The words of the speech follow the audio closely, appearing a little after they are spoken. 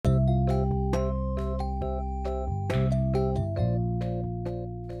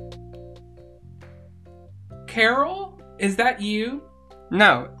Carol, is that you?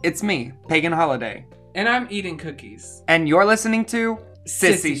 No, it's me, Pagan Holiday. And I'm eating cookies. And you're listening to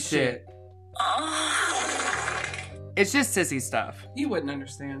Sissy Sissy Shit. It's just sissy stuff. You wouldn't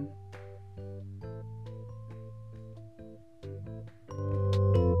understand.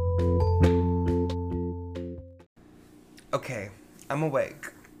 Okay, I'm awake.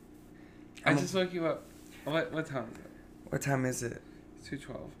 I just woke you up. What time is it? What time is it?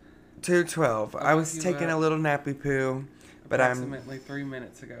 2:12. 2:12. I was taking a little nappy poo, but approximately 3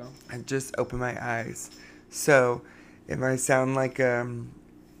 minutes ago. I just opened my eyes. So, if I sound like a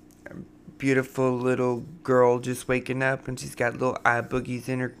beautiful little girl just waking up and she's got little eye boogies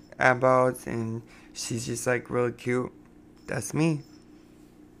in her eyeballs and she's just like really cute, that's me.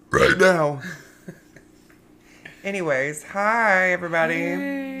 Right now. Anyways, hi everybody.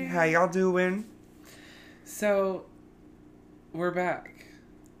 Hey. How y'all doing? So, we're back.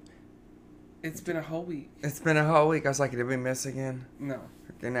 It's been a whole week. It's been a whole week. I was like, did we miss again? No.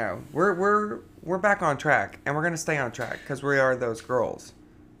 Okay, no. We're back on track, and we're gonna stay on track because we are those girls.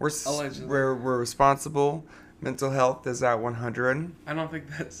 Allegedly. We're responsible. Mental health is at 100. I don't think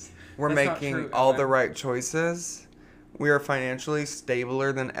that's. We're that's making not true, all the right choices. We are financially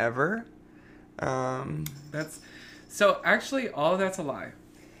stabler than ever. So actually, all of that's a lie.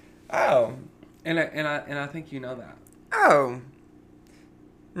 Oh. And I think you know that. Oh.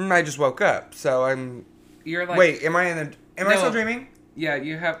 I just woke up, so I'm. You're like. Wait, am I still dreaming? Yeah,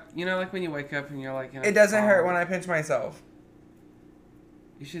 you have. You know, like when you wake up and you're like. It doesn't hurt when I pinch myself.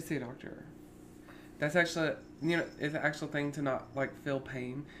 You should see a doctor. That's actually, it's an actual thing to not like feel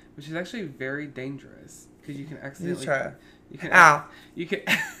pain, which is actually very dangerous because you can accidentally. Ow. You can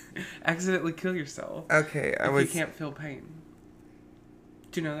accidentally kill yourself. Okay, if you can't feel pain.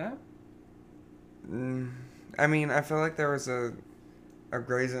 Do you know that? I mean, I feel like there was a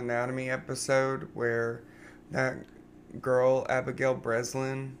Grey's Anatomy episode where that girl, Abigail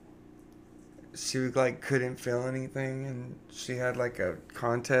Breslin, she like couldn't feel anything, and she had like a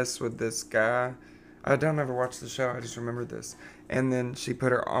contest with this guy. I don't ever watch the show. I just remember this. And then she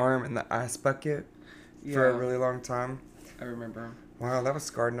put her arm in the ice bucket for a really long time. I remember. Wow, that was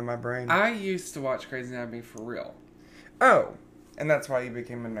scarred into my brain. I used to watch Grey's Anatomy for real. Oh, and that's why you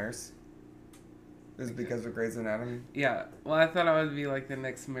became a nurse? Is because of Grey's Anatomy? Yeah. Well, I thought I would be like the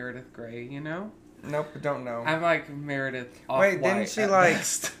next Meredith Grey, you know? Nope, don't know. I'm like Meredith off-white. Wait, didn't she like...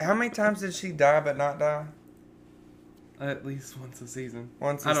 Best. How many times did she die but not die? At least once a season.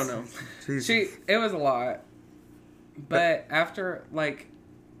 I don't know. It was a lot. But after, like...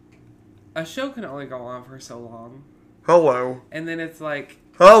 A show can only go on for so long. Hello. And then it's like...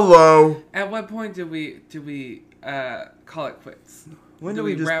 Hello. At what point do we call it quits? When do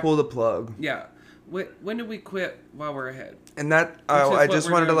we just pull the plug? Yeah. When do we quit while we're ahead? And that, I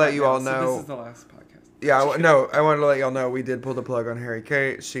just wanted to let you all know. So this is the last podcast. Yeah, I wanted to let y'all know we did pull the plug on Harry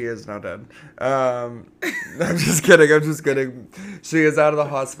Kate. She is now dead. I'm just kidding. She is out of the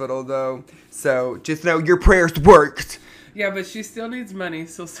hospital, though. So just know your prayers worked. Yeah, but she still needs money,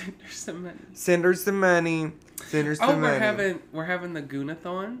 so send her some money. Send her some money. We're having the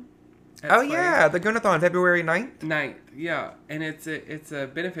Goonathon. Yeah, the Goonathon, February 9th? 9th, yeah. And it's a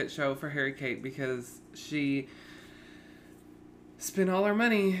benefit show for Harry Kate because she spent all her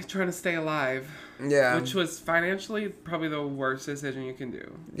money trying to stay alive. Yeah. Which was financially probably the worst decision you can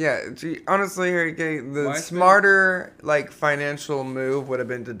do. Yeah, honestly, Harry Kate, the smarter, financial move would have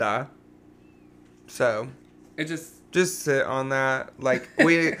been to die. So. It just sit on that. Like,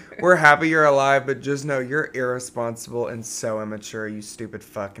 we're happy you're alive, but just know you're irresponsible and so immature, you stupid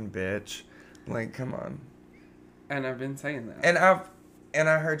fucking bitch. Like, come on. And I've been saying that. And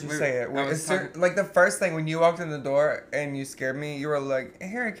I heard you say it. Like, the first thing, when you walked in the door and you scared me, you were like,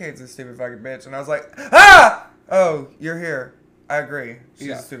 Harry Kate's a stupid fucking bitch. And I was like, ah! Oh, you're here. I agree. She's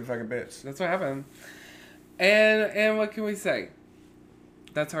a stupid fucking bitch. That's what happened. And what can we say?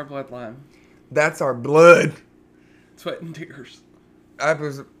 That's our bloodline. That's our blood. Sweat and tears. I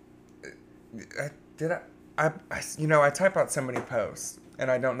type out so many posts,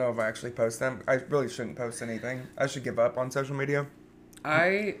 and I don't know if I actually post them. I really shouldn't post anything. I should give up on social media.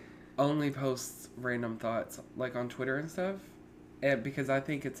 I only post random thoughts, like on Twitter and stuff, because I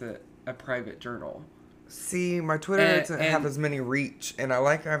think it's a private journal. See, my Twitter doesn't have as many reach, and I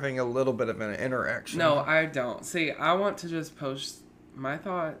like having a little bit of an interaction. No, I don't. See, I want to just post my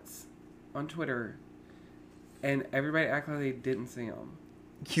thoughts on Twitter, and everybody act like they didn't see them.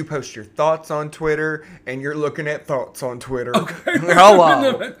 You post your thoughts on Twitter, and you're looking at thoughts on Twitter. Okay.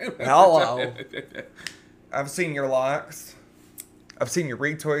 Hello. I've seen your likes. I've seen your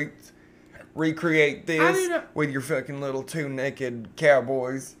retweets. Recreate this with your fucking little two naked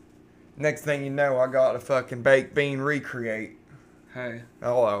cowboys. Next thing you know, I got a fucking baked bean recreate. Hey,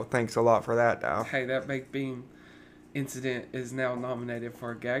 Hello, thanks a lot for that, Dow. hey, that baked bean incident is now nominated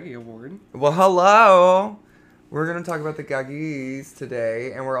for a Gaggy Award. Well, hello. We're going to talk about the Gaggys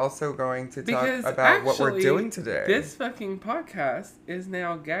today, and we're also going to talk Because about what we're actually, doing today. This fucking podcast is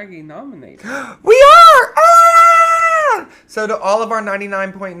now Gaggy nominated. We are! Ah! So to all of our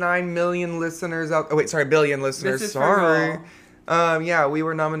 99.9 million listeners out... Oh, wait, sorry, billion listeners. This is Sorry. for y'all. Yeah, we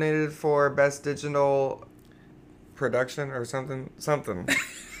were nominated for Best Digital Production or something.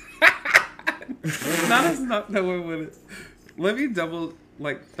 That is not the word with it. Let me double,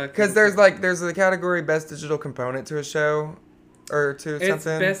 Because there's the category Best Digital Component to a show or to something. It's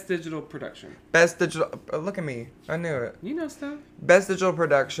Best Digital Production. Best Digital... Oh, look at me. I knew it. You know stuff. Best Digital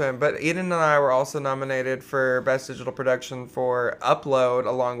Production, but Eden and I were also nominated for Best Digital Production for Upload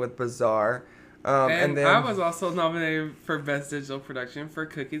along with Bizarre. And then I was also nominated for Best Digital Production for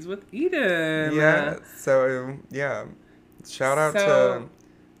Cookies with Eden. Yeah, so yeah. Shout out So,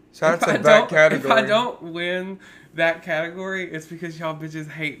 to that category. If I don't win that category, it's because y'all bitches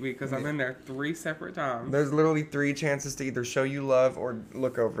hate me because I'm in there 3 separate times. There's literally 3 chances to either show you love or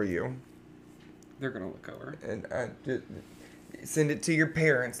look over you. They're gonna look over. And send it to your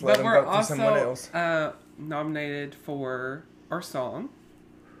parents. But Let them we're vote for someone else. also nominated for our song,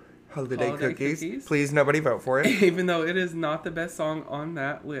 Holiday Cookies. Please, nobody vote for it. even though it is not the best song on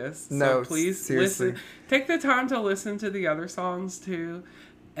that list. No, so please seriously. listen. Take the time to listen to the other songs too,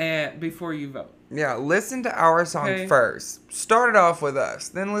 before you vote. Yeah, listen to our song first. Start it off with us.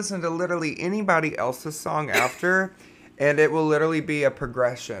 Then listen to literally anybody else's song after. And it will literally be a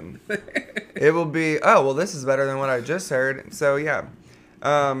progression. It will be, oh, well, this is better than what I just heard. So, yeah.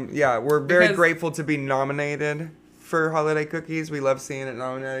 We're very grateful to be nominated for Holiday Cookies. We love seeing it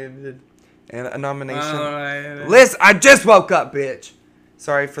nominated. And a nomination. Listen, I just woke up, bitch.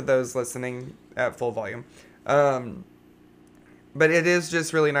 Sorry for those listening at full volume. But it is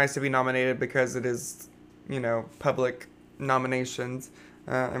just really nice to be nominated because it is, public nominations.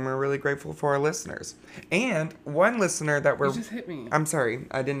 And we're really grateful for our listeners. And one listener that we're... You just hit me. I'm sorry.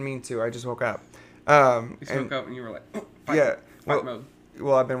 I didn't mean to. I just woke up. You just woke up and you were like, oh, fight mode.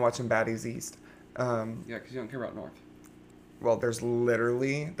 Well, I've been watching Baddies East. Yeah, because you don't care about North. Well, there's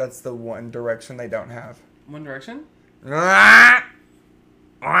literally... That's the one direction they don't have. One Direction? You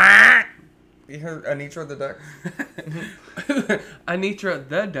heard Anitra the Duck? Anitra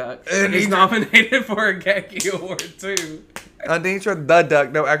the Duck is nominated for a Gaggy Award, too. Anitra the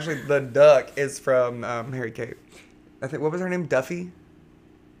Duck. No, actually, the Duck is from Harry Kate. I think, what was her name? Duffy?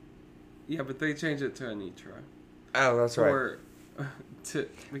 Yeah, but they changed it to Anitra. Oh, that's right. Because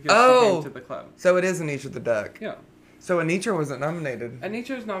she came to the club. So it is Anitra the Duck. Yeah. So Anitra wasn't nominated.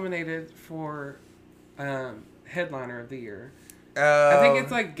 Anitra was nominated for Headliner of the Year. I think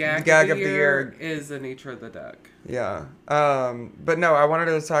it's like Gag of the Year is Anitra the Duck. Yeah. But no, I wanted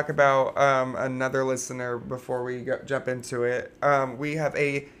to talk about another listener before we jump into it. We have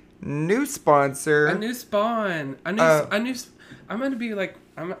a new sponsor. A new spawn. I'm gonna be like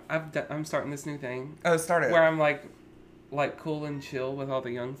I'm starting this new thing. Oh, start it. Where I'm like cool and chill with all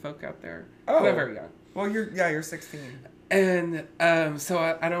the young folk out there. Oh, I'm very young. Well, you're 16. And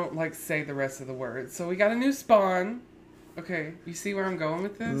so I don't say the rest of the words. So we got a new spawn. Okay, you see where I'm going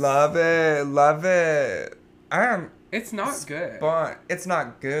with this? Love it. It's not good. It's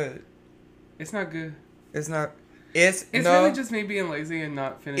not good. It's not good. It's not. It's really just me being lazy and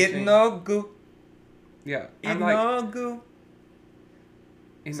not finishing. It's no good. Yeah. It's no good.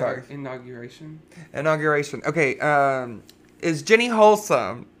 Sorry. Inauguration. Okay. Is Jenny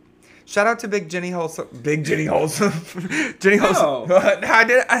Wholesome? Shout out to Big Jenny Wholesome. Jenny Wholesome. Also,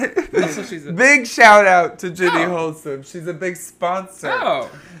 big shout out to Jenny Wholesome. She's a big sponsor. Oh.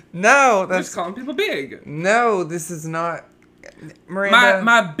 No, that's just calling people big. No, this is not. Miranda.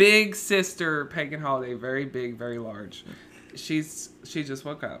 My big sister, Pagan Holiday, very big, very large. She just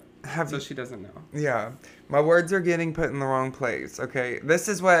woke up. So she doesn't know. Yeah. My words are getting put in the wrong place, okay? This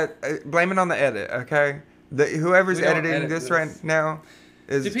is what... blame it on the edit, okay? Whoever's editing this right now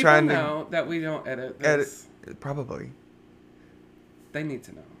is trying to... Do people know that we don't edit this? Probably. They need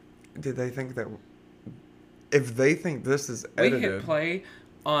to know. Did they think that... If they think this is edited... We hit play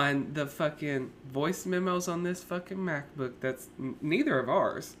on the fucking voice memos on this fucking MacBook that's neither of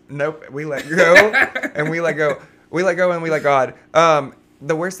ours. Nope. We let go. And we let go. We let go and we let God.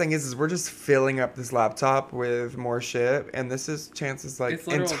 The worst thing is we're just filling up this laptop with more shit, and this is chances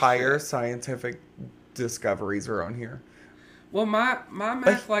entire scientific discoveries are on here. Well, my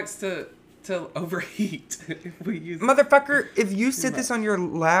Mac likes to overheat if we use Motherfucker, if you sit this on your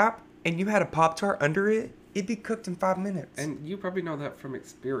lap and you had a Pop-Tart under it, It'd be cooked in 5 minutes. And you probably know that from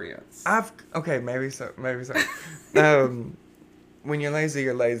experience. Okay, maybe so. When you're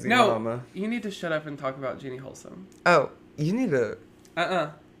lazy, mama. You need to shut up and talk about Jenny Wholesome. Oh, you need to...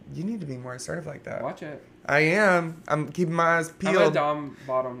 You need to be more assertive like that. Watch it. I am. I'm keeping my eyes peeled. I'm a Dom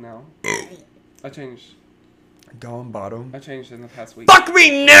bottom now. I changed. Dom bottom? I changed in the past week. Fuck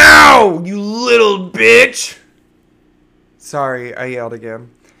me now, you little bitch! Sorry, I yelled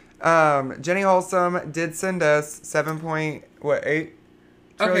again. Jenny Wholesome did send us 7.8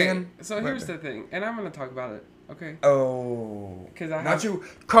 trillion? Okay, so here's the thing, and I'm going to talk about it, okay? Oh. Because I Not you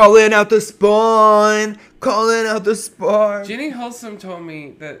calling out the spawn. Calling out the spawn. Jenny Wholesome told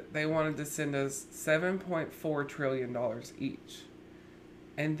me that they wanted to send us $7.4 trillion each.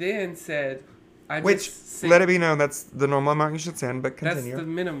 And then said... let it be known, that's the normal amount you should send, but continue. That's the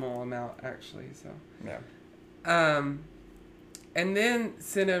minimal amount, actually, so... Yeah. And then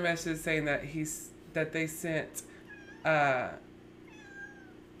sent a message saying that they sent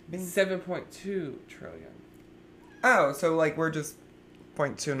 7.2 trillion. Oh, so like we're just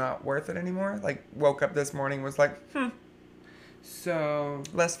 0.2 not worth it anymore? Like woke up this morning was like, So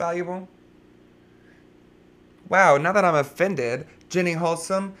less valuable? Wow, now that I'm offended, Jenny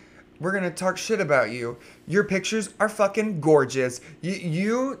Wholesome, we're gonna talk shit about you. Your pictures are fucking gorgeous.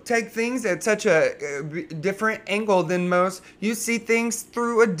 You take things at such a different angle than most. You see things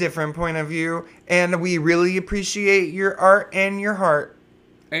through a different point of view, and we really appreciate your art and your heart.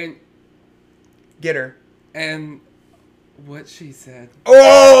 And get her. And what she said.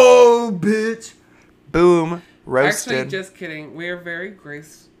 Oh, bitch. Boom. Roasted. Actually, just kidding. We are very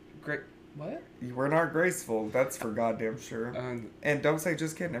What? We're not graceful. That's for goddamn sure. And don't say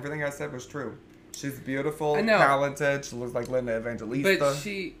just kidding. Everything I said was true. She's beautiful, talented. She looks like Linda Evangelista. But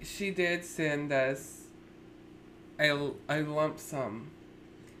she did send us a lump sum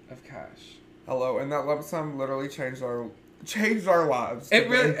of cash. Hello, and that lump sum literally changed our lives. It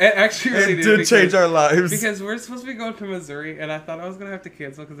actually really did change our lives. Because we're supposed to be going to Missouri, and I thought I was gonna have to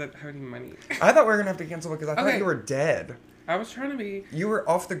cancel because I didn't have any money. I thought we were gonna have to cancel because I thought you were dead. I was trying to be. You were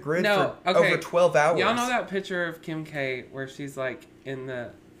off the grid for over 12 hours. Y'all know that picture of Kim K where she's like in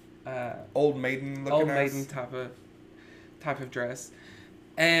the old maiden looking type of dress,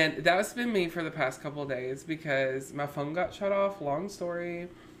 and that's been me for the past couple of days because my phone got shut off. Long story,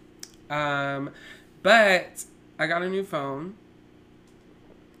 but I got a new phone,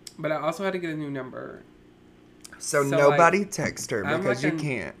 but I also had to get a new number. So nobody text her because you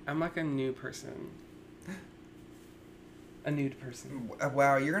can't. I'm like a new person. A nude person.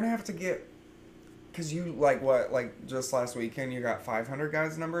 Wow, you're gonna have to get, because you like just last weekend you got 500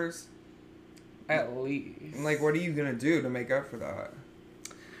 guys' numbers? At least. Like, what are you gonna do to make up for that?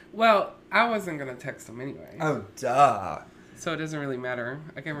 Well, I wasn't gonna text them anyway. Oh, duh. So it doesn't really matter.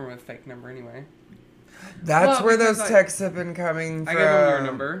 I gave them a fake number anyway. That's where those texts have been coming from. I gave them your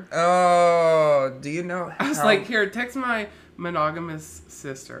number. Oh, do you know how... I was like, here, text my monogamous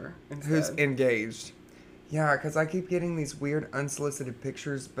sister instead. Who's engaged. Yeah, because I keep getting these weird unsolicited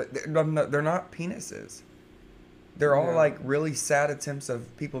pictures, but they're not penises. They're all like really sad attempts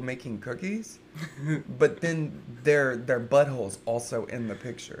of people making cookies, but then their buttholes also in the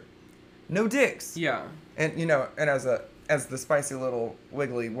picture. No dicks. Yeah. And and as the spicy little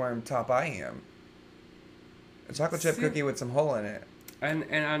wiggly worm top I am, a chocolate chip cookie with some hole in it. And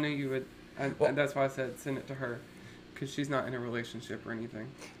I knew you would. And that's why I said send it to her, because she's not in a relationship or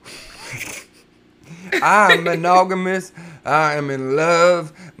anything. I'm monogamous. I am in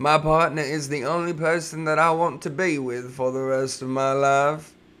love. My partner is the only person that I want to be with for the rest of my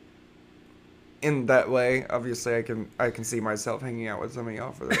life. In that way, obviously, I can see myself hanging out with some of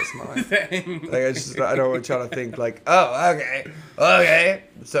y'all for the rest of my life. I don't want y'all to think like, oh, okay.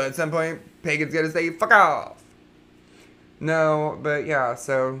 So at some point, Pagan's gonna say, fuck off. No, but yeah.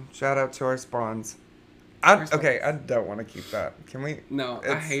 So shout out to our spawns. I don't want to keep that. Can we? No,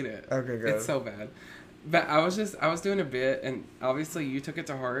 I hate it. Okay, good. It's so bad. But I was doing a bit, and obviously you took it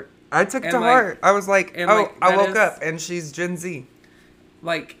to heart. I took it to heart. I was like, I woke up, and she's Gen Z.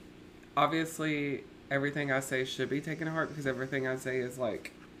 Like, obviously, everything I say should be taken to heart, because everything I say is,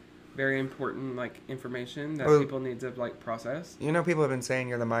 like, very important, like, information that people need to, like, process. You know, people have been saying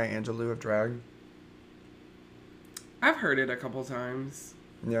you're the Maya Angelou of drag. I've heard it a couple times.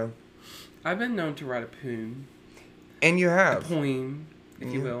 Yeah. I've been known to write a poem. And you have. A poem,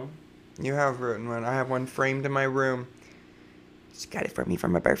 if you will. You have written one. I have one framed in my room. She got it for me for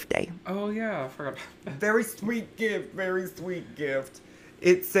my birthday. Oh, yeah. I forgot about that. Very sweet gift. Very sweet gift.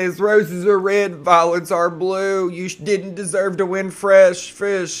 It says, roses are red, violets are blue. You didn't deserve to win fresh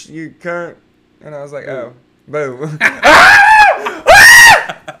fish, you cunt. And I was like, oh. Boo.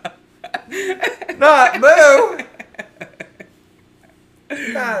 Not Boo.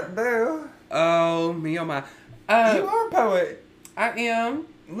 Not Boo. Oh, me oh my. You are a poet. I am.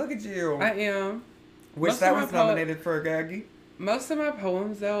 Look at you. I am. Wish that was nominated for a Gaggy. Most of my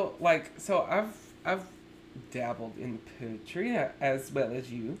poems, though, like, so I've dabbled in poetry as well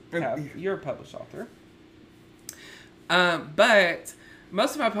as you have. You're a published author. But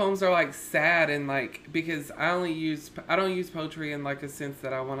most of my poems are like sad and like because I don't use poetry in like a sense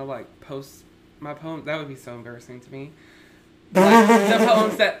that I want to like post my poems. That would be so embarrassing to me. Like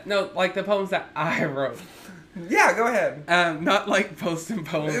the poems that I wrote. Yeah, go ahead. Not like posting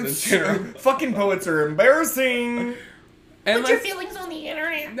poems in general. Fucking poets are embarrassing. Put your feelings on the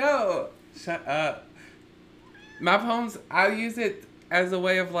internet. No, shut up. My poems, I use it as a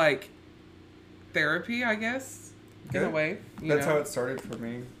way of like therapy, I guess. In a way. That's how it started for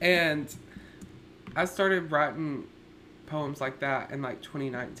me. And I started writing poems like that in like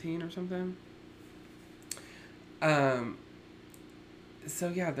 2019 or something. So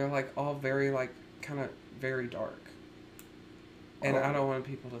yeah, they're like all very like kind of very dark. And I don't want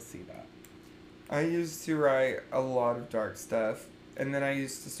people to see that. I used to write a lot of dark stuff. And then I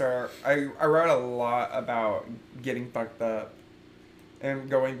used to start... I wrote a lot about getting fucked up. And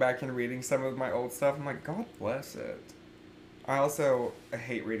going back and reading some of my old stuff. I'm like, God bless it. I also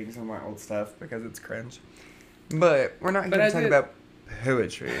hate reading some of my old stuff because it's cringe. But we're not here to talk about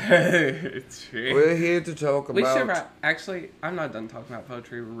poetry. We're here to talk about... We should write... Actually, I'm not done talking about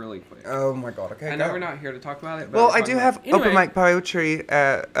poetry really quick. Oh my God, okay, I know we're not here to talk about it, but... Well, I do have open mic poetry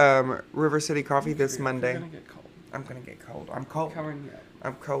at River City Coffee this Monday. You're gonna get cold. I'm gonna get cold. I'm cold. Covering you up.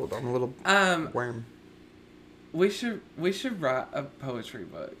 I'm cold. I'm a little worm. We should write a poetry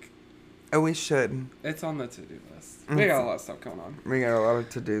book. Oh, we should. It's on the to-do list. We got a lot of stuff going on. We got a lot of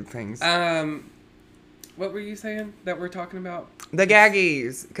to-do things. What were you saying that we're talking about? The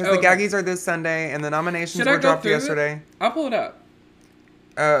Gaggies. Because the Gaggies are this Sunday, and the nominations were dropped yesterday. I'll pull it up.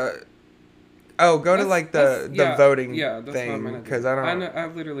 Go to like the voting thing. Because I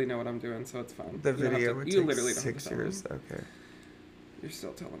literally know what I'm doing, so it's fine. The video would take literally 6 years. Okay. You're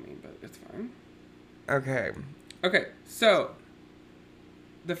still telling me, but it's fine. Okay, so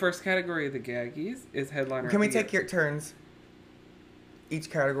the first category of the Gaggies is headliner. Can we take your turns? Each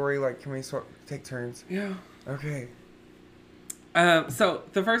category, like, can we take turns? Yeah. Okay. So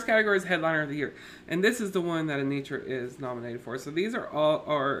the first category is headliner of the year, and this is the one that Anitra is nominated for. So these are all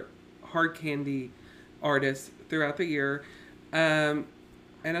our hard candy artists throughout the year, and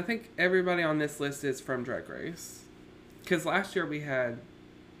I think everybody on this list is from Drag Race, because last year we had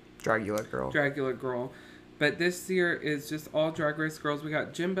Dragula Girl. But this year is just all Drag Race girls. We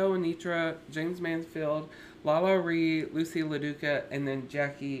got Jimbo, Anitra, James Mansfield, Lala Ree, Lucy LaDuca, and then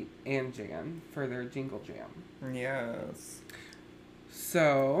Jackie and Jan for their Jingle Jam. Yes.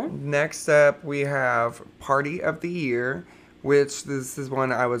 So... Next up, we have Party of the Year, which this is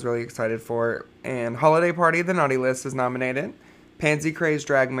one I was really excited for. And Holiday Party, The Naughty List is nominated. Pansy Craze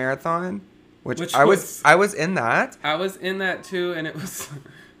Drag Marathon, which I was in that. I was in that too, and it was...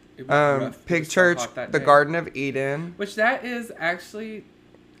 Pig Church, The Garden of Eden. Which that is actually,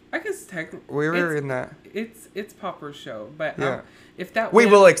 I guess technically... We were in that. It's Popper's show, but yeah. If that we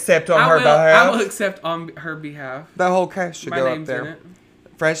will accept on her behalf. I will accept on her behalf. The whole cast should My go name's up there. in it.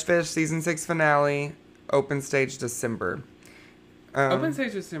 Fresh Fish Season 6 finale, open stage December. Open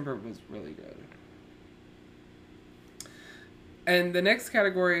stage December was really good. And the next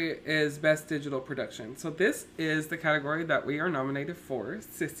category is Best Digital Production. So this is the category that we are nominated for.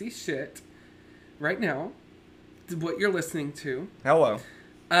 Sissy Shit. Right now. What you're listening to. Hello.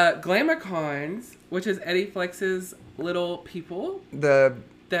 Glamicons, which is Eddie Flex's little people. The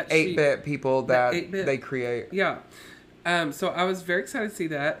 8-bit people that they create. Yeah. So I was very excited to see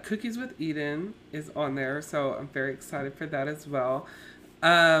that. Cookies with Eden is on there. So I'm very excited for that as well.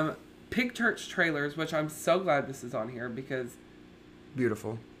 Pig Church Trailers, which I'm so glad this is on here because...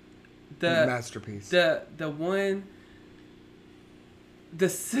 Beautiful. The masterpiece. The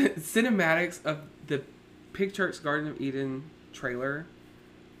cinematics of the Pig Church Garden of Eden trailer,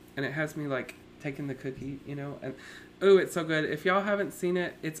 and it has me like taking the cookie, you know, and ooh, it's so good. If y'all haven't seen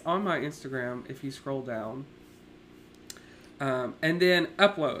it, it's on my Instagram if you scroll down. And then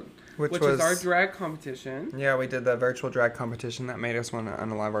Upload, which was our drag competition. Yeah, we did the virtual drag competition that made us want to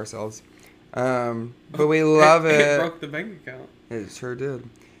unalive ourselves. But we love it. It broke the bank account. It sure did.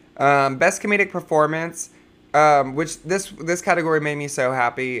 Best comedic performance, which this category made me so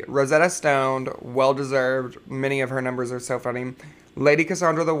happy. Rosetta Stone, well deserved. Many of her numbers are so funny. Lady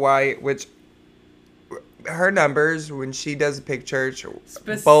Cassandra the White, which her numbers when she does Pig Church,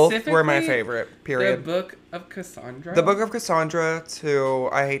 both were my favorite. Period. The Book of Cassandra. The Book of Cassandra to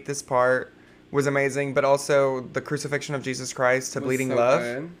I Hate This Part was amazing, but also the Crucifixion of Jesus Christ to Was Bleeding so Love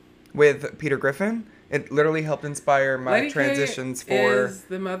good. with Peter Griffin. It literally helped inspire my Lady transitions K for... is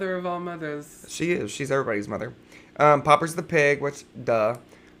the mother of all mothers. She is. She's everybody's mother. Popper's the Pig, which, duh.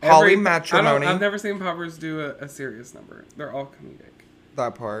 Holly Matrimony. I've never seen Poppers do a serious number. They're all comedic.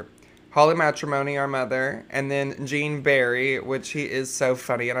 That part. Holly Matrimony, our mother. And then Gene Barry, which he is so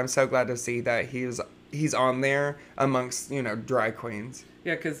funny. And I'm so glad to see that he's on there amongst, drag queens.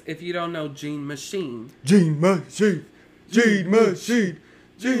 Yeah, because if you don't know Gene Machine. Gene Machine. Gene Machine.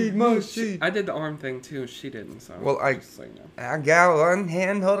 Gene Machine. I did the arm thing too. She didn't. So well, just so you know. I got one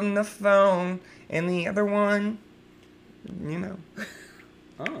hand holding the phone and the other one,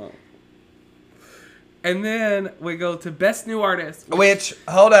 Oh. And then we go to Best New Artist. Which,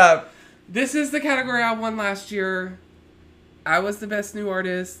 hold up. This is the category I won last year. I was the Best New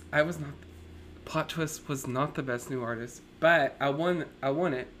Artist. I was not. Plot Twist was not the Best New Artist. But I won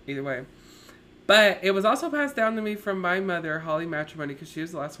it either way. But it was also passed down to me from my mother, Holly Matrimony, because she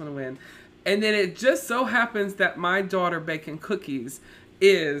was the last one to win. And then it just so happens that my daughter, Bacon Cookies,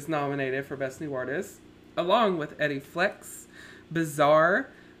 is nominated for Best New Artist, along with Eddie Flex, Bizarre,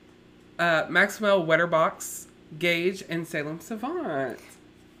 Maxwell Wetterbox, Gage, and Salem Savant.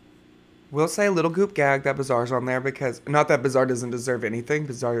 We'll say Little Goop Gag that Bizarre's on there because, not that Bizarre doesn't deserve anything,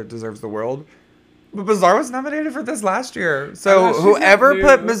 Bizarre deserves the world. But Bizarre was nominated for this last year. So whoever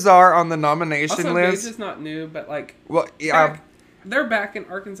put Bizarre on the nomination list... Gage is not new, but well, yeah, they're back in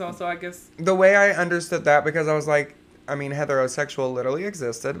Arkansas, so I guess... The way I understood that, because I was like, heterosexual literally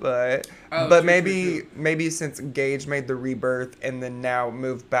existed, but maybe since Gage made the rebirth and then now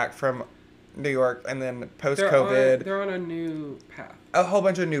moved back from New York and then post-COVID... They're on a new path. A whole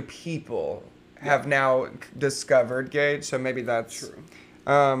bunch of new people have now discovered Gage, so maybe that's... True.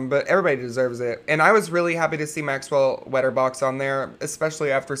 But everybody deserves it. And I was really happy to see Maxwell Wetterbox on there, especially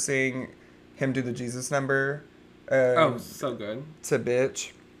after seeing him do the Jesus number. So good. To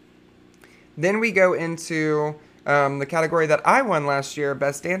bitch. Then we go into the category that I won last year,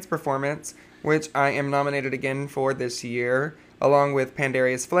 Best Dance Performance, which I am nominated again for this year, along with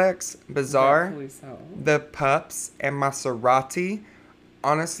Pandarius Flex, Bizarre, So. The Pups, and Maserati.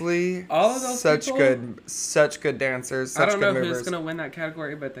 Honestly, all of those such people, good dancers, such I don't good know movers. who's gonna win that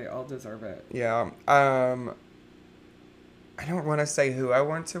category, but they all deserve it. Yeah. I don't want to say who I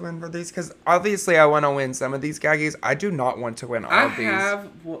want to win for these because obviously I want to win some of these Gaggies. I do not want to win all of these. I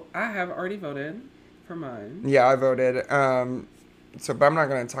have already voted for mine. Yeah, I voted. But I'm not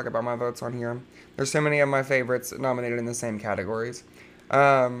going to talk about my votes on here. There's so many of my favorites nominated in the same categories.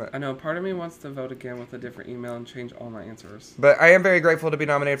 I know part of me wants to vote again with a different email and change all my answers. But I am very grateful to be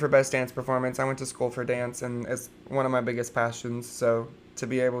nominated for Best Dance Performance. I went to school for dance, and it's one of my biggest passions. So to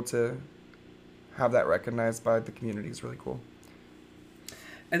be able to have that recognized by the community is really cool.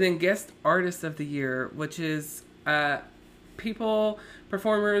 And then Guest Artist of the Year, which is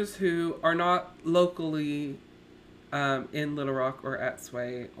performers who are not locally in Little Rock or at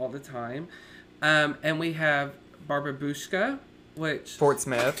Sway all the time. And we have Barbara Bushka, which... Fort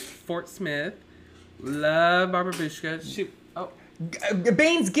Smith. Love Barbara Bushka.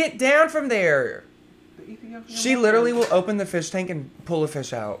 Beans, get down from there! She literally will open the fish tank and pull a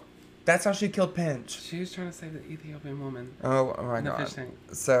fish out. That's how she killed Pinch. She was trying to save the Ethiopian woman. Oh my God. God. Fish tank.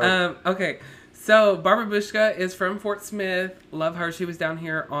 So... okay. So, Barbara Bushka is from Fort Smith. Love her. She was down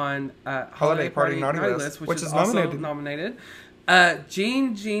here on Holiday Party Naughty List, which is also nominated.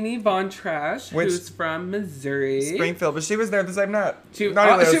 Jeannie Von Trash, who's from Missouri. Springfield, but she was there the same night. She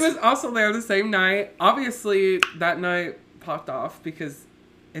was also there the same night. Obviously, that night popped off because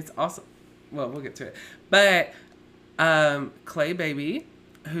it's also... Well, we'll get to it. But Clay Baby,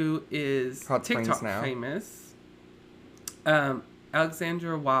 who is Hot TikTok now. famous.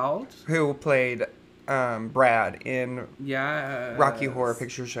 Alexandra Wild, who played Brad in Rocky Horror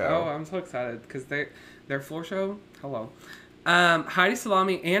Picture Show. Oh, I'm so excited because their floor show. Hello. Heidi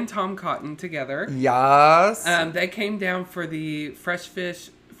Salami and Tom Cotton together. Yes. They came down for the Fresh Fish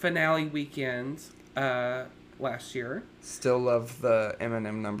finale weekend last year. Still love the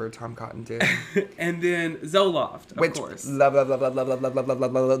Eminem number Tom Cotton did. And then Zoloft, of course. Love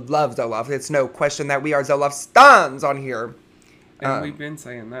Zoloft. It's no question that we are Zoloft stuns on here. And we've been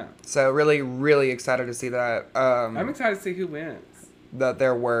saying that. So really, really excited to see that. I'm excited to see who wins. That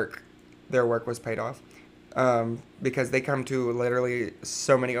their work was paid off. Because they come to literally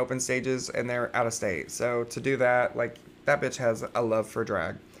so many open stages and they're out of state. So to do that, like, that bitch has a love for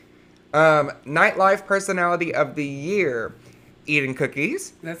drag. Nightlife Personality of the Year. Eden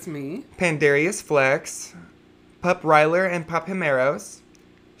Cookies. That's me. Pandarius Flex. Pup Ryler and Pup Himeros.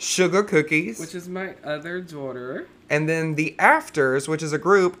 Sugar Cookies. which is my other daughter. And then the Afters, which is a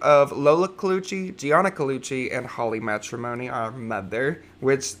group of Lola Colucci, Gianna Colucci, and Holly Matrimony, our mother.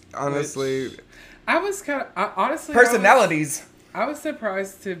 Which, honestly... I was kind of... honestly... Personalities. I was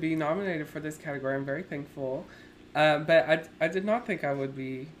surprised to be nominated for this category. I'm very thankful. But I did not think I would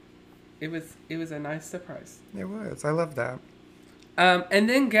be... It was a nice surprise. It was. I love that. And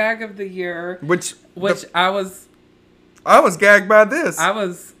then Gag of the Year... Which I was gagged by this. I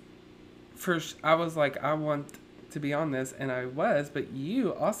was like, I want to be on this, and I was, but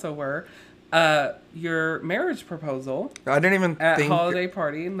you also were. Your marriage proposal. I didn't even at Holiday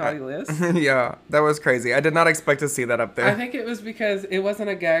Party in Naughty List. Yeah, that was crazy. I did not expect to see that up there. I think it was because it wasn't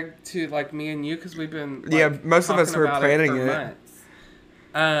a gag to like me and you, because we've been most of us were planning it.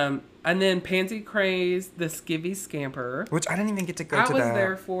 Months. And then Pansy Craze, the Skivvy Scamper, which I didn't even get to go to. I was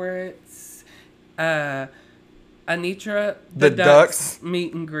there for it. Anitra the Ducks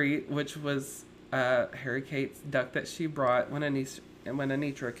meet and greet, which was Harry Kate's duck that she brought when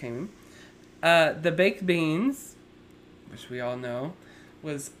Anitra came. The Baked Beans, which we all know,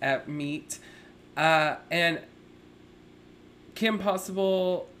 was at Meet. And Kim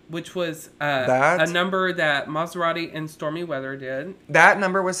Possible, which was a number that Maserati and Stormy Weather did. That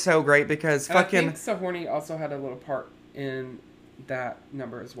number was so great because I think So Horny also had a little part in that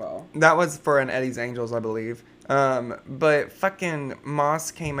number as well. That was for an Eddie's Angels, I believe. But fucking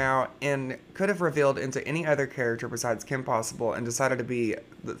Moss came out and could have revealed into any other character besides Kim Possible and decided to be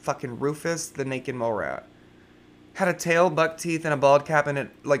the fucking Rufus, the naked mole rat. Had a tail, buck teeth, and a bald cap, and it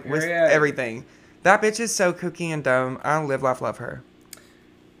with everything. That bitch is so kooky and dumb. I live, laugh, love her.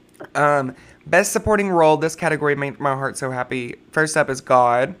 Best supporting role. This category made my heart so happy. First up is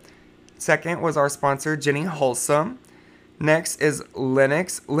God. Second was our sponsor, Jenny Wholesome. Next is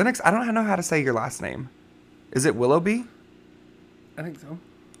Lennox. Lennox, I don't know how to say your last name. Is it Willoughby? I think so.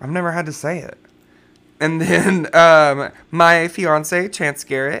 I've never had to say it. And then my fiance, Chance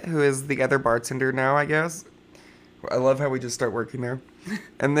Garrett, who is the other bartender now, I guess. I love how we just start working there.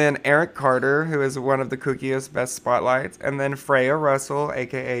 And then Eric Carter, who is one of the kookiest best spotlights. And then Freya Russell,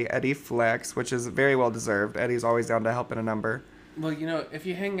 a.k.a. Eddie Flex, which is very well deserved. Eddie's always down to help in a number. Well, if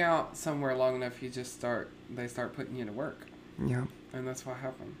you hang out somewhere long enough, they start putting you to work. Yeah. And that's what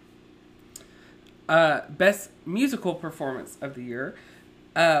happened. Best musical performance of the year.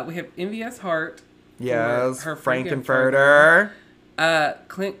 We have Envious Heart. Yes, her Frankenfurter.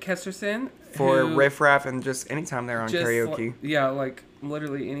 Clint Kesterson. For Riff Raff and just anytime they're on karaoke.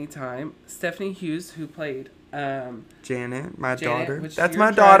 Literally anytime. Stephanie Hughes, who played Janet, my daughter. That's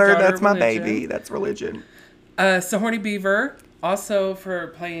my daughter. That's my baby. That's Religion. So Horny Beaver, also for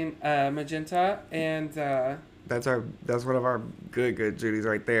playing Magenta, and that's one of our good Judies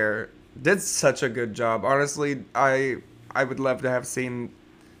right there. Did such a good job. Honestly, I would love to have seen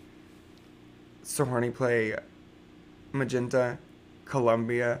So Horny play Magenta,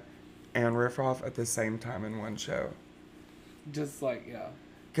 Columbia, and Riff Raff at the same time in one show. Just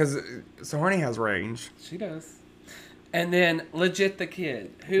because So Horny has range. She does. And then Legit the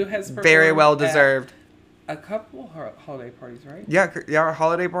Kid, who has very well deserved. A couple holiday parties, right? Yeah,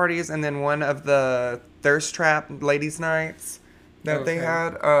 holiday parties, and then one of the Thirst Trap ladies' nights that they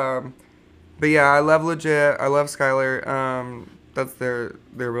had. But yeah, I love Legit. I love Skylar. That's their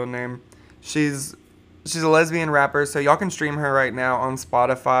real name. She's a lesbian rapper, so y'all can stream her right now on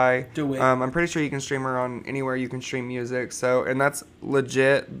Spotify. Do it. I'm pretty sure you can stream her on anywhere you can stream music. So, and that's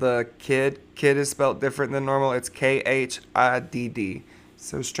Legit the Kid. Kid is spelled different than normal. It's Khidd.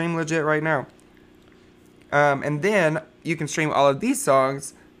 So stream Legit right now. And then you can stream all of these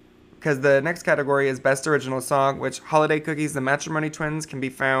songs because the next category is Best Original Song, which Holiday Cookies, the Matrimony Twins, can be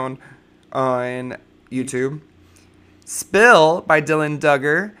found on YouTube. Spill by Dylan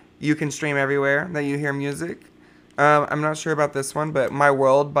Duggar. You can stream everywhere that you hear music. I'm not sure about this one, but My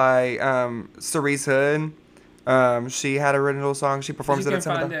World by Cerise Hood. She had an original song. She performs it at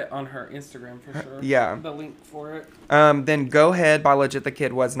some of the... You can find it on her Instagram for sure. Yeah. The link for it. Then Go Ahead by Legit the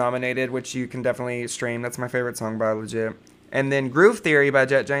Kid was nominated, which you can definitely stream. That's my favorite song by Legit. And then Groove Theory by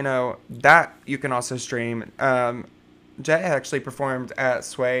Jet Jano. That you can also stream. Jet actually performed at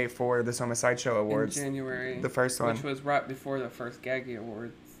Sway for the Soma Sideshow Awards. In January. The first one. Which was right before the first Gaggy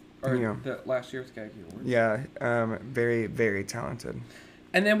Awards. Or the last year's Gaggy Awards. Yeah. Very, very talented.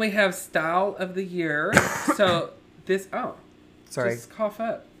 And then we have Style of the Year. So this... Oh. Sorry. Just cough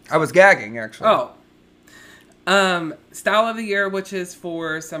up. I was gagging, actually. Oh. Style of the Year, which is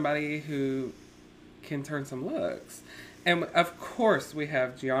for somebody who can turn some looks. And, of course, we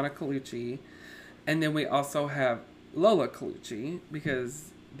have Gianna Colucci. And then we also have Lola Colucci, because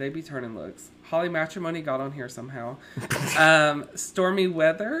they be turning looks. Holly Matrimony got on here somehow. Stormy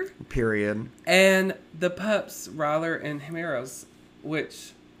Weather. Period. And the pups, Ryler and Himeros,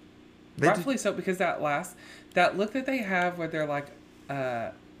 which rightfully so, because that look that they have where they're like,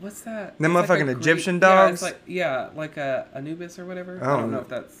 what's that? Them it's motherfucking like Egyptian dogs? Like Anubis or whatever. Oh, I don't know if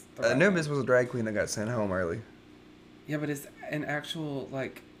that's the right Anubis name. was a drag queen that got sent home early. Yeah, but it's an actual,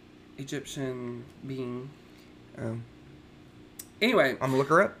 like, Egyptian being. Anyway. I'm gonna look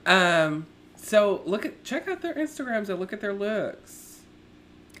her up. So check out their Instagrams and look at their looks.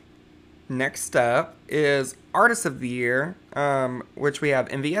 Next up is Artist of the Year, which we have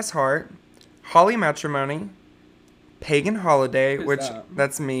MVS Hart, Holly Matrimony, Pagan Holiday, Who's which that?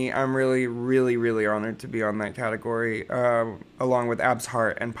 that's me. I'm really, really, really honored to be on that category, along with Abs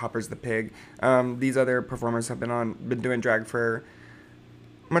Hart and Poppers the Pig. These other performers have been doing drag for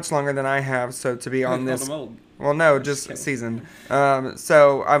much longer than I have, so to be on this... Well, no, just seasoned.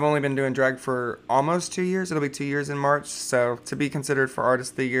 So I've only been doing drag for almost 2 years. It'll be 2 years in March. So to be considered for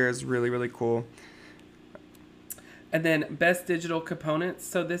Artist of the Year is really, really cool. And then Best Digital Components.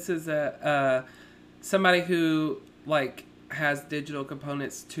 So this is somebody who like has digital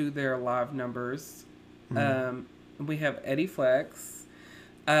components to their live numbers. We have Eddie Flex,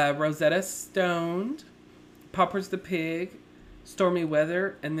 Rosetta Stoned, Poppers the Pig, Stormy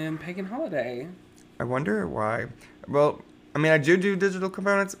Weather, and then Pagan Holiday. I wonder why. Well, I mean, I do digital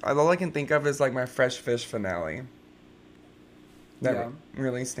components. All I can think of is like my Fresh Fish finale. That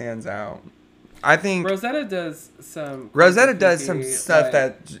really stands out. I think Rosetta does some. Rosetta does some stuff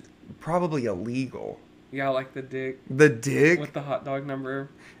that's probably illegal. Yeah, like the dick. The dick with the hot dog number.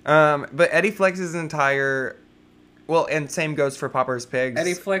 But Eddie Flex's entire. Well, and same goes for Popper's Pigs.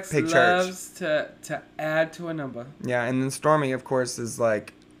 Eddie Flex Pig loves to add to a number. Yeah, and then Stormy, of course, is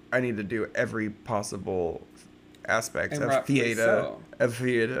like, I need to do every possible aspect of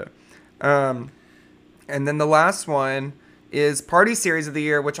theater. And then the last one is Party Series of the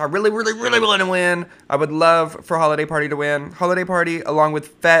Year, which I really, really, really want to win. I would love for Holiday Party to win. Holiday Party, along with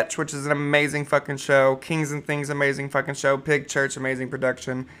Fetch, which is an amazing fucking show. Kings and Things, amazing fucking show. Pig Church, amazing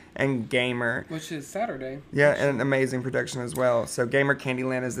production. And Gamer. Which is Saturday. Yeah, and an amazing production as well. So Gamer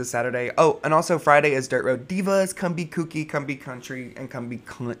Candyland is this Saturday. Oh, and also Friday is Dirt Road Divas. Come be kooky, come be country, and come be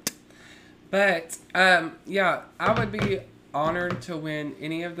cunt. But, yeah, I would be honored to win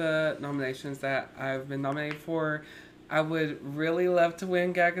any of the nominations that I've been nominated for. I would really love to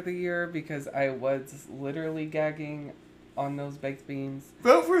win Gag of the Year because I was literally gagging on those baked beans.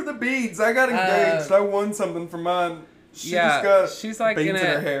 Vote for the beads. I got engaged. I won something for mine. She's like in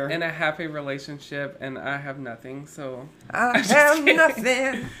a happy relationship, and I have nothing. So I have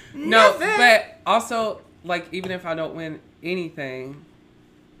nothing. No, but also, like, even if I don't win anything,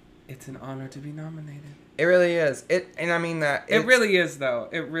 it's an honor to be nominated. It really is. And I mean that. It really is, though.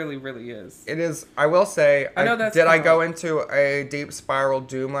 It really, really is. It is. I will say. I know that's. Did I go into a deep spiral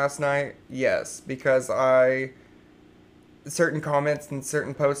doom last night? Yes, because certain comments and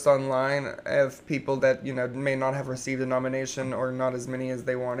certain posts online of people that may not have received a nomination or not as many as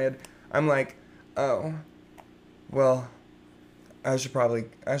they wanted. I'm like, oh, well, I should probably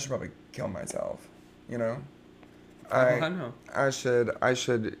kill myself. I know. I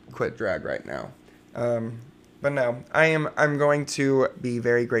should quit drag right now. But no, I'm going to be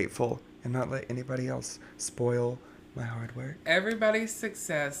very grateful and not let anybody else spoil my hard work. Everybody's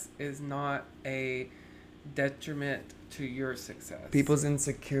success is not a detriment to your success. People's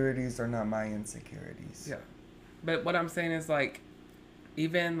insecurities are not my insecurities. Yeah. But what I'm saying is, like,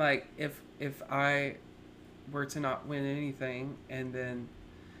 even like if I were to not win anything, and then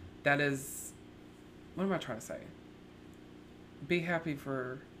that is, what am I trying to say? Be happy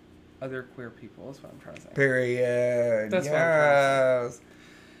for other queer people is what I'm trying to say. Period. That's what I'm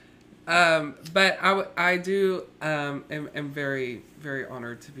trying to say. But I do am very, very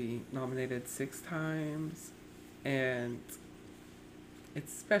honored to be nominated 6 times, and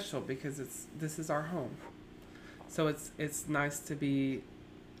it's special because this is our home. So it's nice to be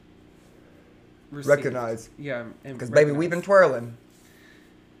received. Recognized. Yeah, because baby, we've been twirling.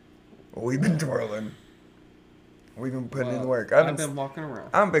 We've been twirling. We've been putting in the work. I've been walking around.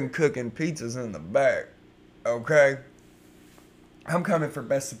 I've been cooking pizzas in the back. Okay. I'm coming for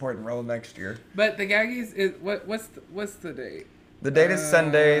best supporting role next year. But the Gaggies is what's the date? The date is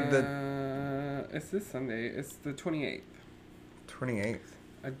Sunday. It's this Sunday. It's the 28th. 28th.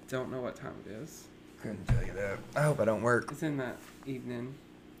 I don't know what time it is. Couldn't tell you that. I hope I don't work. It's in that evening.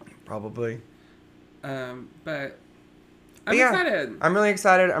 Probably. But I'm excited. I'm really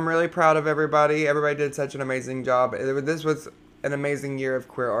excited. I'm really proud of everybody. Everybody did such an amazing job. This was an amazing year of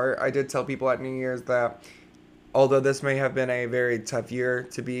queer art. I did tell people at New Year's that although this may have been a very tough year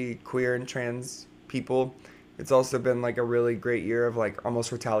to be queer and trans people, it's also been like a really great year of like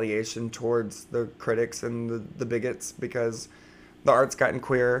almost retaliation towards the critics and the bigots, because the art's gotten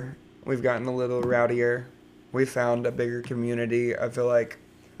queer. We've gotten a little rowdier. We found a bigger community. I feel like,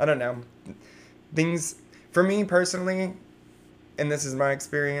 I don't know, things, for me personally, and this is my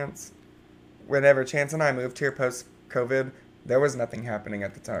experience, whenever Chance and I moved here post-COVID, there was nothing happening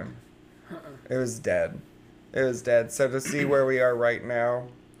at the time. It was dead. It was dead. So to see where we are right now.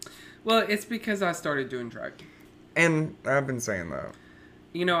 Well, it's because I started doing drag. And I've been saying that.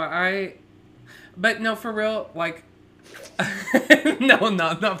 You know, but no, for real, like, no,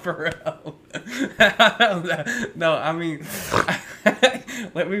 not for real. No, I mean,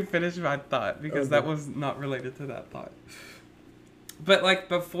 let me finish my thought, because that was not related to that thought. But, like,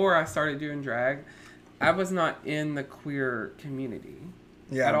 before I started doing drag, I was not in the queer community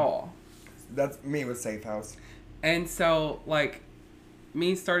at all. That's me with Safe House. And so, like,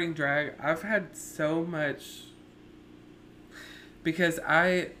 me starting drag, I've had so much, because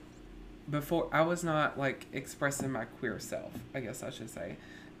before I was not like expressing my queer self, I guess I should say.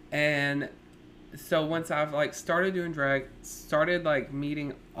 And so once I've like started doing drag, started like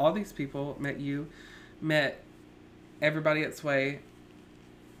meeting all these people, met everybody at Sway,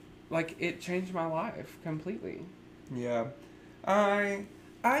 like it changed my life completely. Yeah. I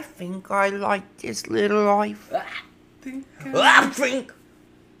think I like this little life. I think I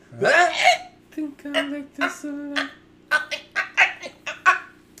like this little life.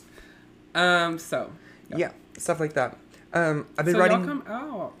 So. Yeah, stuff like that. I've been so writing. Y'all come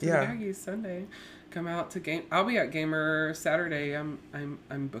out to the Gaggy Sunday. Come out to game. I'll be at Gamer Saturday. I'm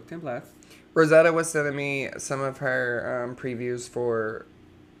booked and blessed. Rosetta was sending me some of her previews for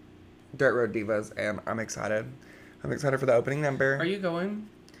Dirt Road Divas, and I'm excited. I'm excited for the opening number. Are you going?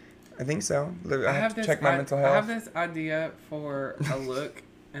 I think so. I have to check my mental health. I have this idea for a look,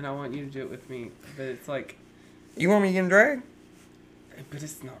 and I want you to do it with me. But it's like, you want me to get in drag? But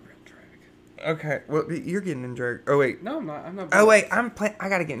it's not real drag. Okay. Well, you're getting in drag. Oh wait. No, I'm not. I'm not. Oh wait, I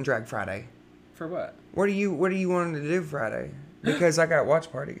gotta get in drag Friday. For what? What are you wanting to do Friday? Because I got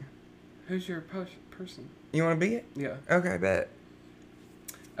watch party. Who's your person? You want to be it? Yeah. Okay, bet.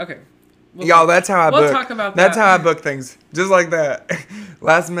 Okay. Y'all, that's how I book. We'll talk about that. That's how I book things. Just like that.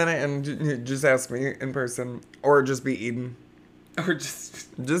 Last minute, and just ask me in person. Or just be eating. Or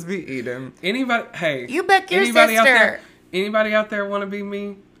just be eating. Anybody, hey. You book your anybody sister. Anybody out there want to be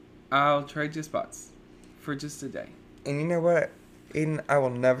me? I'll trade you spots. For just a day. And you know what? Eden, I will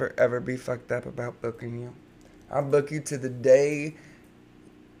never, ever be fucked up about booking you. I'll book you to the day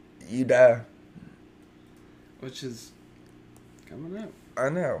you die. Which is coming up. I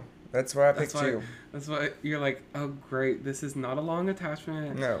know. That's why I picked you. That's why you're like, oh great, this is not a long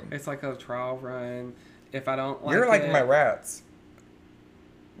attachment. No. It's like a trial run. If I don't like You're like it, my rats.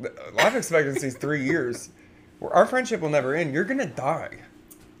 Life expectancy is 3 years. Our friendship will never end. You're gonna die.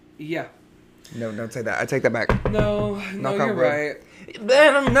 Yeah. No, don't say that. I take that back. No, you're right.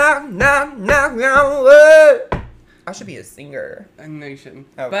 I should be a singer. No, you shouldn't.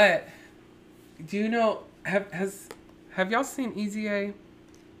 Oh. But do you know? Have y'all seen Easy A?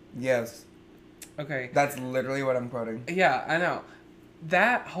 Yes. Okay. That's literally what I'm quoting. Yeah, I know.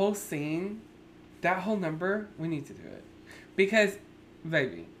 That whole scene, that whole number, we need to do it. Because,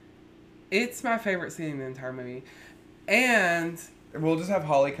 baby, it's my favorite scene in the entire movie. And we'll just have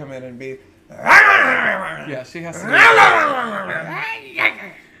Holly come in and be... Yeah, she has to do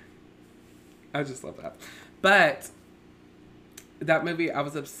that. I just love that. But that movie I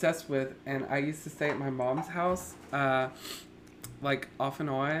was obsessed with, and I used to stay at my mom's house, like off and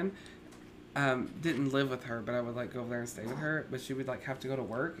on. Didn't live with her, but I would like go over there and stay with her. But she would like have to go to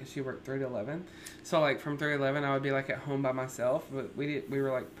work, and she worked 3 to 11. So like from 3 to 11, I would be like at home by myself. But we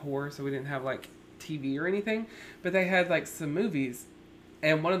were like poor, so we didn't have like TV or anything. But they had like some movies,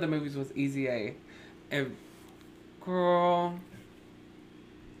 and one of the movies was Easy A. And girl,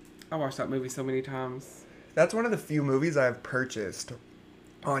 I watched that movie so many times. That's one of the few movies I've purchased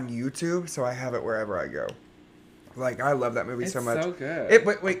on YouTube, so I have it wherever I go. Like, I love that movie so much. It's so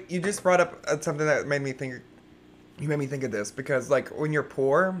good. Wait, you just brought up something that made me think. You made me think of this because, like, when you're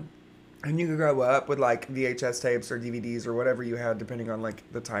poor and you grow up with like VHS tapes or DVDs or whatever you had, depending on like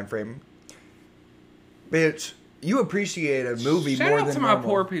the time frame, bitch, you appreciate a movie more than normal. Shout out to my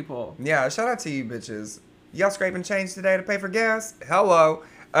poor people. Yeah, shout out to you bitches. Y'all scraping change today to pay for gas? Hello.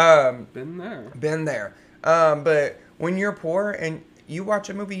 Been there. Been there. But when you're poor and you watch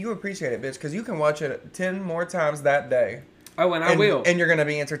a movie, you appreciate it, bitch, because you can watch it 10 more times that day. Oh, and I will. And you're going to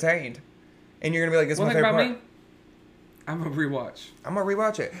be entertained. And you're going to be like, this is my favorite part. Me? I'm going to rewatch. I'm going to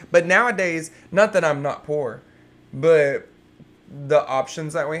rewatch it. But nowadays, not that I'm not poor, But the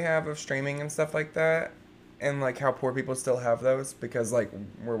options that we have of streaming and stuff like that, and like how poor people still have those because like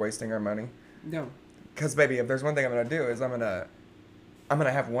we're wasting our money. No. Because baby, if there's one thing I'm gonna do is I'm gonna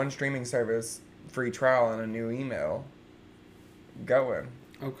have one streaming service free trial and a new email going.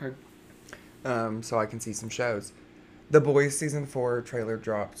 Okay. So I can see some shows. The Boys season 4 trailer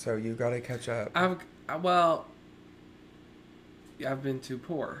dropped, so you gotta catch up. I've been too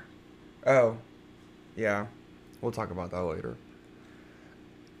poor. Oh, yeah. We'll talk about that later.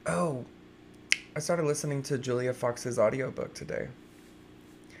 Oh, I started listening to Julia Fox's audiobook today.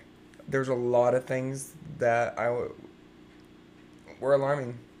 There's a lot of things that were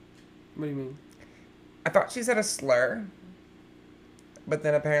alarming. What do you mean? I thought she said a slur, but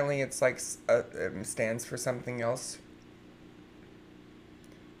then apparently it's like it stands for something else.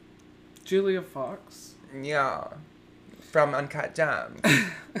 Julia Fox? Yeah. From Uncut Gems.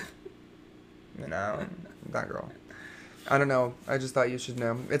 You know, that girl. I don't know. I just thought you should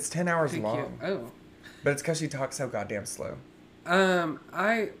know. It's 10 hours long. Oh. But it's because she talks so goddamn slow.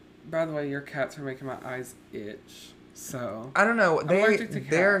 By the way, your cats are making my eyes itch. So. I don't know.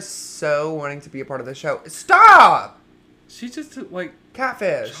 They're so wanting to be a part of the show. Stop! She just, like.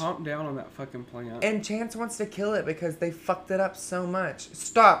 Catfish. Chomp down on that fucking plant. And Chance wants to kill it because they fucked it up so much.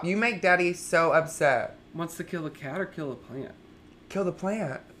 Stop. You make Daddy so upset. Wants to kill the cat or kill the plant? Kill the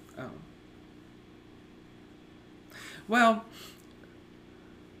plant. Oh. Well,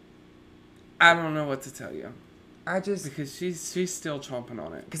 I don't know what to tell you. Because she's still chomping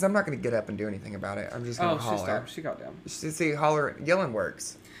on it. Because I'm not going to get up and do anything about it. I'm just going to holler. She stopped. She got down. See, yelling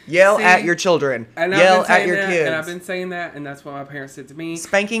works. Yell at your children. Yell at your kids. And I've been saying that, and that's what my parents said to me.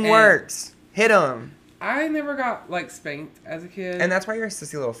 Spanking works. Hit them. I never got, like, spanked as a kid. And that's why you're a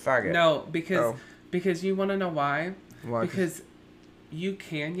sissy little faggot. No, because you want to know why? Why? Because you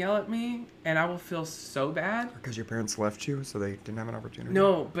can yell at me, and I will feel so bad. Because your parents left you, so they didn't have an opportunity?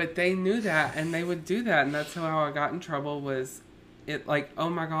 No, but they knew that, and they would do that, and that's how I got in trouble was, it like, oh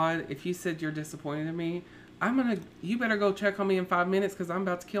my God, if you said you're disappointed in me, you better go check on me in 5 minutes, because I'm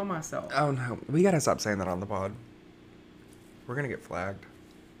about to kill myself. Oh no, we gotta stop saying that on the pod. We're gonna get flagged.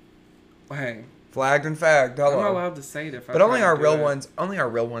 Hey. Flagged and fagged, hello. I'm not allowed to say it if I But only our real ones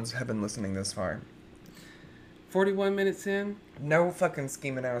have been listening this far. 41 minutes in? No fucking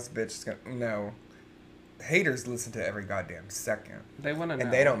scheming ass bitch. No. Haters listen to every goddamn second. They want to know.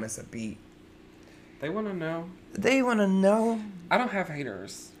 And they don't miss a beat. They want to know. They want to know. I don't have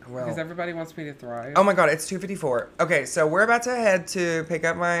haters. Well, because everybody wants me to thrive. Oh my God, it's 2:54. Okay, so we're about to head to pick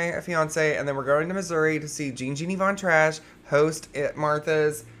up my fiance, and then we're going to Missouri to see Jeannie Von Trash host at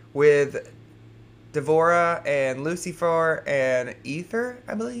Martha's with Devora and Lucifer and Ether,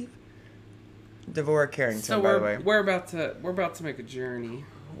 I believe. Devora Carrington, by the way. We're about to make a journey.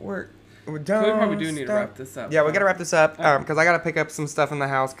 We're done. So we probably do need to wrap this up. Yeah, we gotta wrap this up because I gotta pick up some stuff in the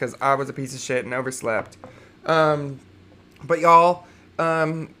house because I was a piece of shit and overslept. But y'all,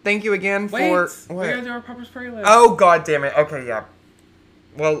 thank you again for. What? We gotta do our Papa Spray list. Oh God damn it! Okay, yeah.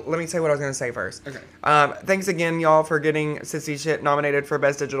 Well, let me say what I was gonna say first. Okay. Thanks again, y'all, for getting Sissy Shit nominated for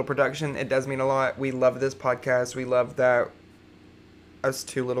Best Digital Production. It does mean a lot. We love this podcast. We love that us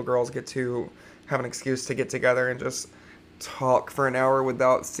two little girls get to have an excuse to get together and just talk for an hour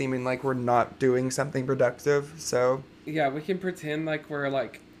without seeming like we're not doing something productive. So yeah, we can pretend like we're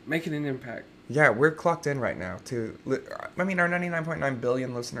like making an impact. Yeah, we're clocked in right now I mean, our 99.9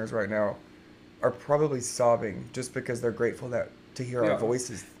 billion listeners right now are probably sobbing just because they're grateful to hear our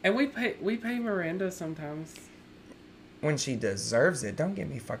voices. And we pay Miranda sometimes when she deserves it. Don't get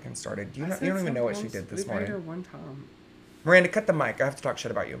me fucking started. You don't even know what she did this morning. We paid her one time. Miranda, cut the mic. I have to talk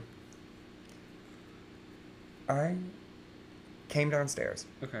shit about you. I came downstairs.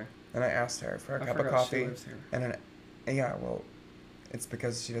 Okay. And I asked her for a cup of coffee. And it's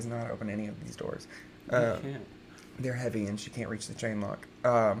because she doesn't know how to open any of these doors. Can't. They're heavy and she can't reach the chain lock.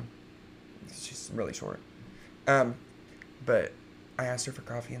 She's really short. But I asked her for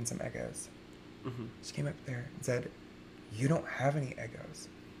coffee and some Eggos. Mm-hmm. She came up there and said, "You don't have any Eggos."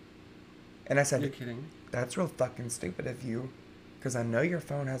 And I said, "You're kidding? That's real fucking stupid of you, because I know your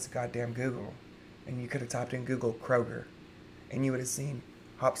phone has goddamn Google, and you could have typed in Google Kroger, and you would have seen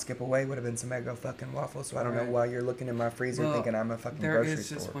hop, skip away would have been some Eggo fucking waffles. So I don't know why you're looking in my freezer thinking I'm a fucking grocery store. There is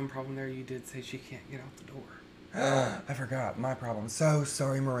just one problem there. You did say she can't get out the door. I forgot. My problem. So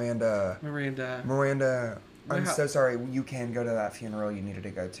sorry, Miranda. Miranda. I'm so sorry. You can go to that funeral you needed to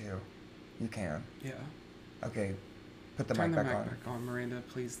go to. You can. Yeah. Okay. Put the mic back on. Back on, Miranda,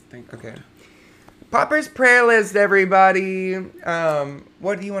 please. Thank God. Okay. Popper's prayer list, everybody.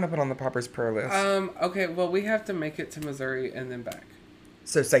 What do you want to put on the Popper's prayer list? Okay, well, we have to make it to Missouri and then back.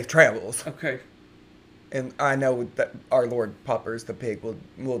 So safe travels. Okay. And I know that our Lord Poppers, the pig,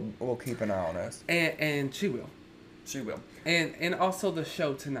 will keep an eye on us. And she will. She will. And also the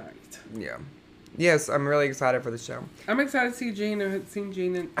show tonight. Yeah. Yes, I'm really excited for the show. I'm excited to see Jean. I haven't seen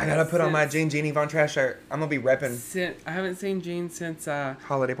Jean I gotta put on my Jeannie Von Trash shirt. I'm gonna be repping. I haven't seen Jean since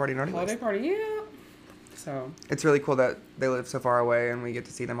Holiday Party Naughty Holiday List. Party, yeah. So it's really cool that they live so far away and we get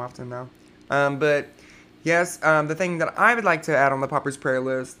to see them often now. But yes, the thing that I would like to add on the Poppers prayer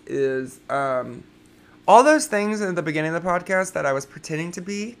list is all those things at the beginning of the podcast that I was pretending to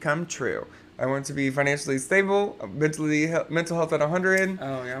be come true. I want to be financially stable, mental health at 100.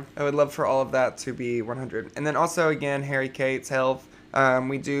 Oh, yeah. I would love for all of that to be 100. And then also, again, Harry Kate's health.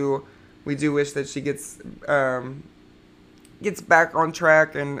 We do wish that she gets back on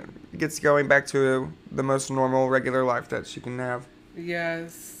track and gets going back to the most normal, regular life that she can have.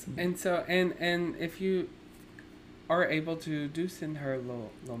 Yes. And so, and if you are able to, do send her a little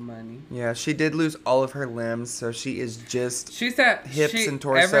money. Yeah, she did lose all of her limbs, so she is just She's at hips and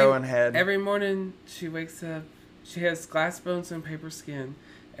torso and head. Every morning she wakes up, she has glass bones and paper skin.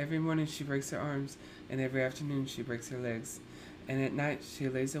 Every morning she breaks her arms, and every afternoon she breaks her legs. And at night she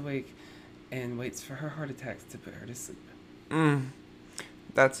lays awake and waits for her heart attacks to put her to sleep.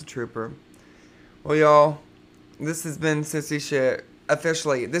 That's a trooper. Well, y'all, this has been Sissy Shit.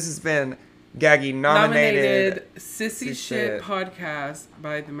 Officially, this has been Gaggy nominated Sissy Shit podcast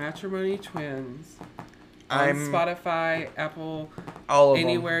by the Matrimony Twins. On Spotify, Apple, all of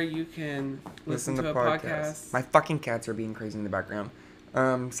anywhere them. You can listen to a podcast. My fucking cats are being crazy in the background.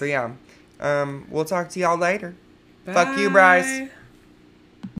 So yeah. We'll talk to y'all later. Bye. Fuck you, Bryce.